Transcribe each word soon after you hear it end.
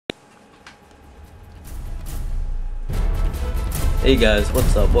Hey guys,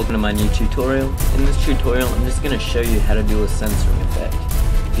 what's up? Welcome to my new tutorial. In this tutorial, I'm just going to show you how to do a censoring effect.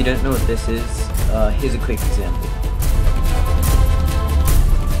 If you don't know what this is, here's a quick example.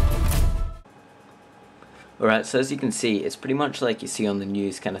 Alright, so as you can see, it's pretty much like you see on the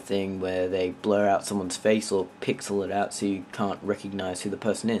news kind of thing where they blur out someone's face or pixel it out so you can't recognize who the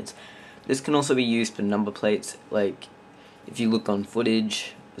person is. This can also be used for number plates, like if you look on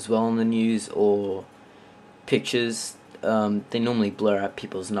footage as well on the news or pictures. They normally blur out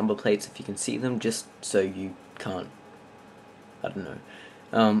people's number plates if you can see them, just so you can't, I don't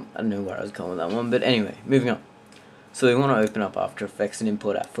know where I was going with that one, but anyway, moving on. So we want to open up After Effects and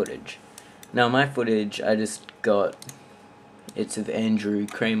import our footage. Now my footage, I just got, it's of Andrew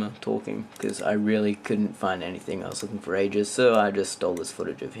Kramer talking, because I really couldn't find anything I was looking for ages, so I just stole this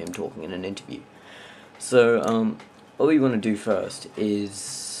footage of him talking in an interview. So, all we want to do first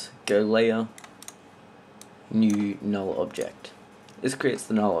is go Layer, New Null Object. This creates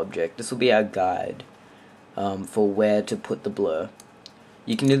the null object. This will be our guide for where to put the blur.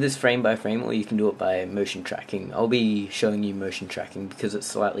 You can do this frame by frame or you can do it by motion tracking. I'll be showing you motion tracking because it's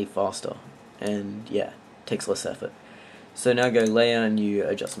slightly faster and yeah, takes less effort. So now go Layer, New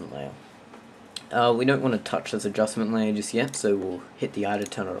Adjustment Layer. We don't want to touch this adjustment layer just yet, so we'll hit the eye to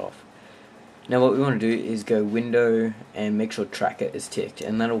turn it off. Now what we want to do is go Window and make sure Tracker is ticked,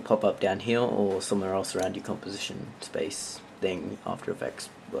 and that'll pop up down here or somewhere else around your composition space thing, After Effects,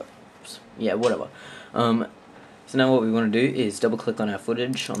 yeah, whatever. So now what we want to do is double click on our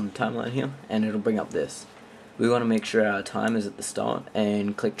footage on the timeline here, and it'll bring up this. We want to make sure our time is at the start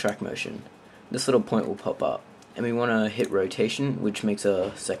and click Track Motion. This little point will pop up, and we want to hit Rotation, which makes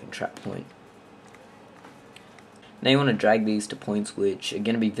a second track point. Now you want to drag these to points which are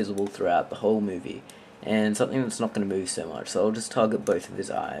going to be visible throughout the whole movie, and something that's not going to move so much, so I'll just target both of his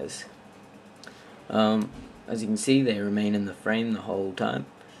eyes. As you can see, they remain in the frame the whole time.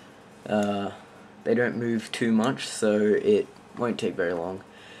 They don't move too much, so it won't take very long.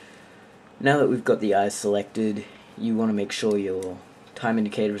 Now that we've got the eyes selected, you want to make sure your time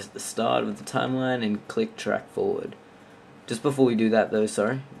indicator is at the start of the timeline and click Track Forward. Just before we do that though,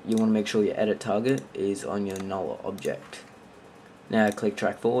 you want to make sure your edit target is on your null object. Now click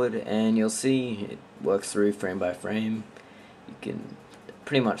Track Forward and you'll see it works through frame by frame. You can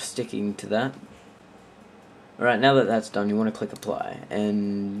pretty much sticking to that. Alright, now that that's done, you want to click Apply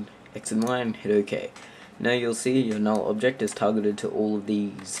and exit line, hit OK. Now you'll see your null object is targeted to all of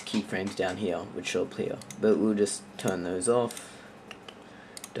these keyframes down here, which show up here. But we'll just turn those off.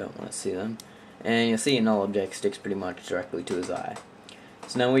 Don't want to see them. And you'll see your null object sticks pretty much directly to his eye.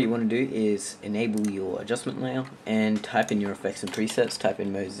 So now what you want to do is enable your adjustment layer and type in your effects and presets, type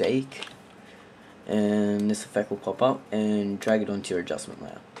in Mosaic, and this effect will pop up, and drag it onto your adjustment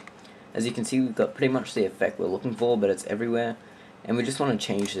layer. As you can see, we've got pretty much the effect we're looking for, but it's everywhere, and we just want to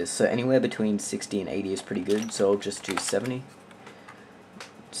change this. So anywhere between 60 and 80 is pretty good, so I'll just do 70.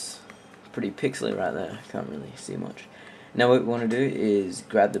 It's pretty pixely right there, can't really see much. Now what we want to do is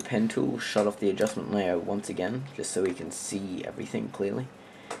grab the pen tool, shut off the adjustment layer once again, just so we can see everything clearly,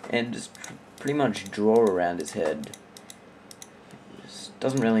 and just pretty much draw around his head. It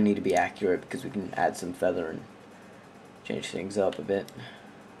doesn't really need to be accurate because we can add some feather and change things up a bit.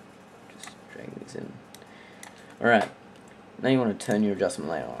 Just drag these in. Alright, now you want to turn your adjustment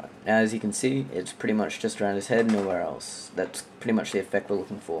layer on. Now as you can see, it's pretty much just around his head, nowhere else. That's pretty much the effect we're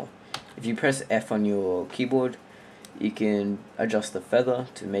looking for. If you press F on your keyboard, you can adjust the feather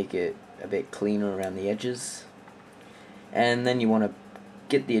to make it a bit cleaner around the edges, and then you want to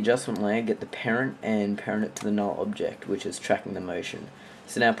get the adjustment layer, get the parent, and parent it to the null object, which is tracking the motion.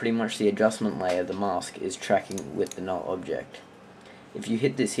 So now pretty much the adjustment layer, the mask, is tracking with the null object. If you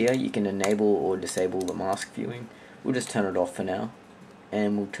hit this here, you can enable or disable the mask viewing. We'll just turn it off for now,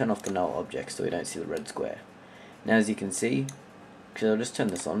 and we'll turn off the null object so we don't see the red square. Now as you can see, I'll just turn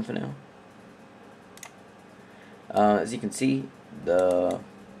this on for now. As you can see, the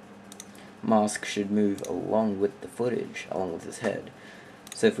mask should move along with the footage, along with his head.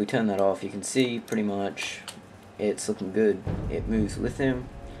 So if we turn that off, you can see pretty much it's looking good. It moves with him,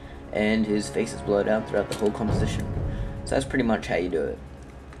 and his face is blurred out throughout the whole composition. So that's pretty much how you do it.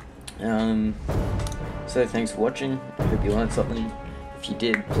 So thanks for watching. I hope you learned something. If you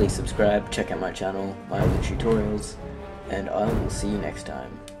did, please subscribe, check out my channel, my other tutorials, and I will see you next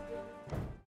time.